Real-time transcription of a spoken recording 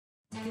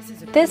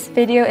This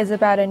video is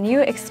about a new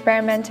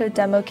experimental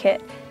demo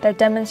kit that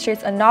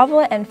demonstrates a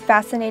novel and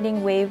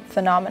fascinating wave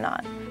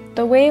phenomenon.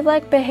 The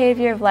wave-like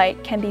behavior of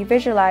light can be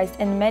visualized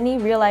in many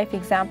real-life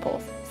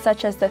examples,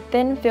 such as the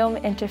thin film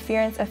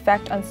interference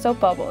effect on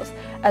soap bubbles,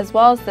 as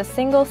well as the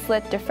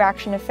single-slit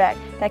diffraction effect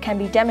that can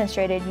be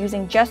demonstrated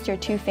using just your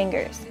two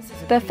fingers.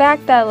 The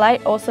fact that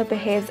light also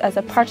behaves as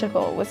a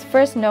particle was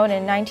first known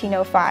in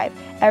 1905,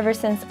 ever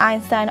since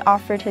Einstein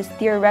offered his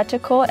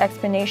theoretical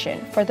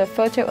explanation for the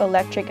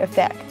photoelectric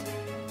effect.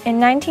 In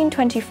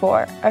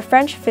 1924, a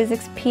French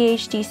physics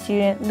PhD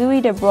student,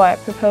 Louis de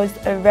Broglie, proposed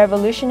a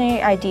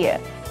revolutionary idea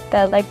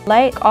that,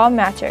 like all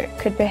matter,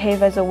 could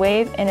behave as a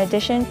wave in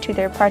addition to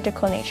their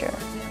particle nature.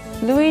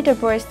 Louis de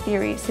Broglie's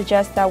theory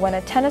suggests that when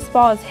a tennis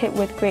ball is hit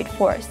with great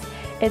force,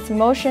 its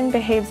motion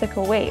behaves like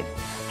a wave.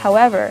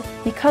 However,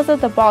 because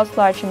of the ball's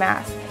large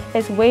mass,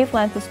 its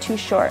wavelength is too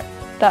short.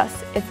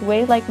 Thus, its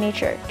wave-like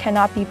nature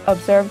cannot be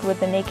observed with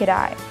the naked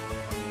eye.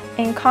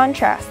 In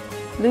contrast,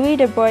 Louis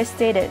de Broglie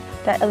stated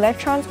that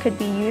electrons could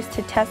be used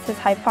to test his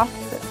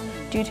hypothesis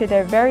due to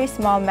their very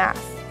small mass.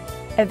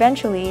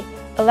 Eventually,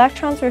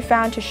 electrons were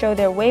found to show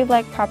their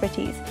wave-like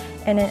properties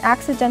in an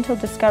accidental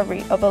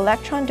discovery of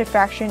electron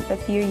diffraction a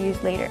few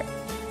years later.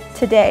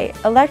 Today,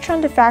 electron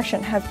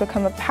diffraction has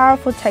become a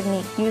powerful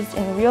technique used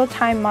in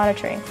real-time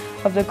monitoring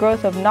of the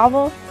growth of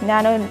novel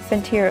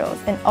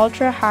nanomaterials in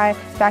ultra-high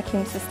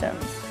vacuum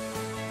systems.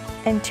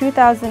 In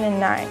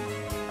 2009,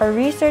 a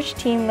research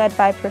team led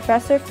by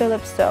Professor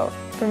Philip So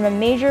from a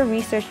major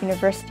research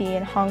university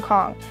in Hong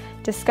Kong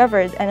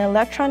discovered an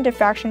electron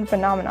diffraction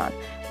phenomenon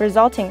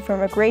resulting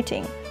from a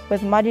grating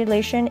with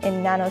modulation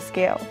in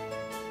nanoscale.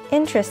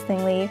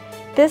 Interestingly,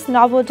 this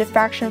novel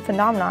diffraction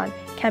phenomenon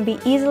can be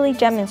easily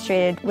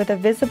demonstrated with a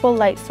visible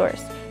light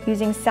source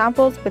using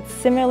samples with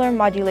similar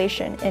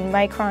modulation in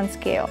micron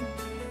scale.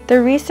 The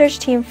research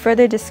team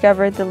further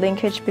discovered the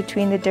linkage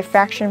between the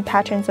diffraction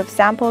patterns of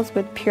samples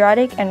with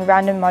periodic and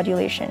random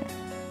modulation.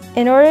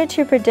 In order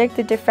to predict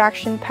the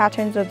diffraction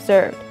patterns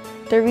observed,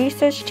 the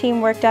research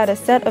team worked out a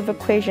set of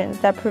equations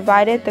that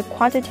provided the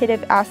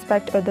quantitative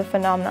aspect of the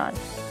phenomenon,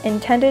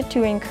 intended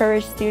to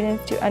encourage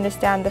students to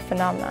understand the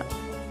phenomenon.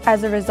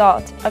 As a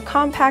result, a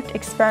compact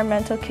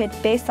experimental kit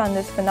based on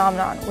this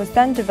phenomenon was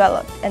then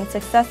developed and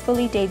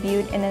successfully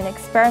debuted in an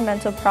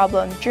experimental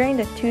problem during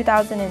the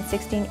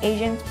 2016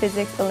 Asian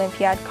Physics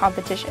Olympiad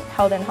competition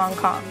held in Hong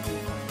Kong.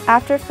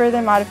 After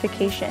further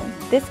modification,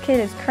 this kit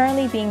is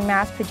currently being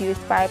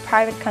mass-produced by a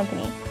private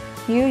company,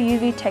 New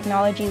UV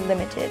Technology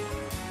Limited.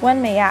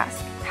 One may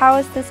ask, how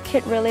is this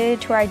kit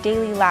related to our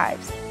daily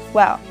lives?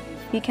 Well,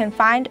 we can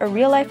find a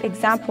real-life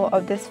example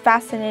of this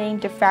fascinating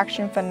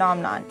diffraction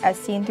phenomenon as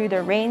seen through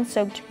the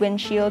rain-soaked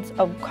windshields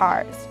of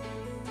cars.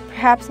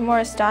 Perhaps more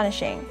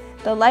astonishing,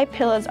 the light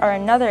pillars are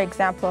another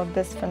example of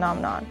this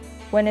phenomenon.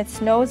 When it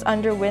snows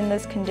under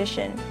windless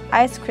condition,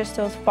 ice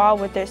crystals fall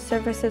with their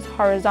surfaces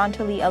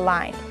horizontally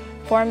aligned,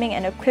 forming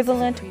an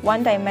equivalent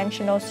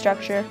one-dimensional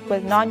structure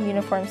with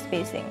non-uniform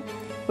spacing,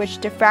 which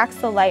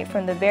diffracts the light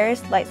from the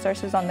various light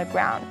sources on the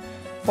ground,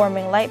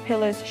 forming light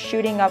pillars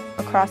shooting up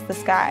across the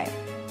sky.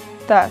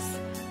 Thus,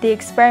 the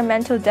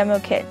experimental demo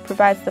kit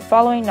provides the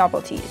following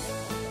novelties: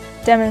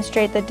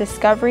 demonstrate the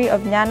discovery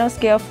of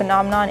nanoscale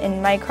phenomenon in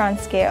micron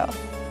scale,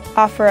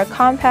 offer a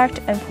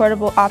compact and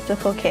portable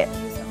optical kit,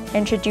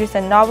 introduce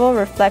a novel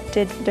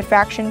reflected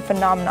diffraction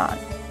phenomenon,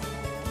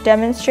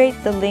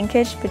 demonstrate the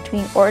linkage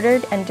between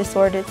ordered and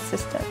disordered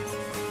systems,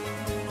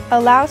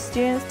 allow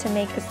students to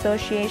make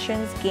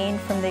associations gained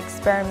from the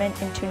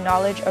experiment into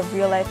knowledge of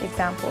real-life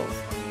examples.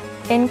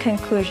 In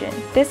conclusion,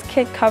 this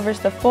kit covers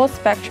the full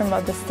spectrum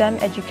of the STEM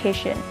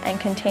education and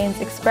contains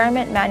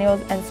experiment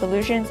manuals and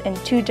solutions in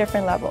two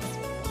different levels,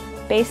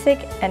 basic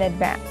and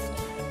advanced,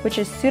 which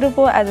is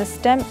suitable as a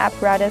STEM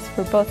apparatus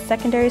for both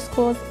secondary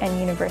schools and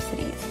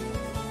universities.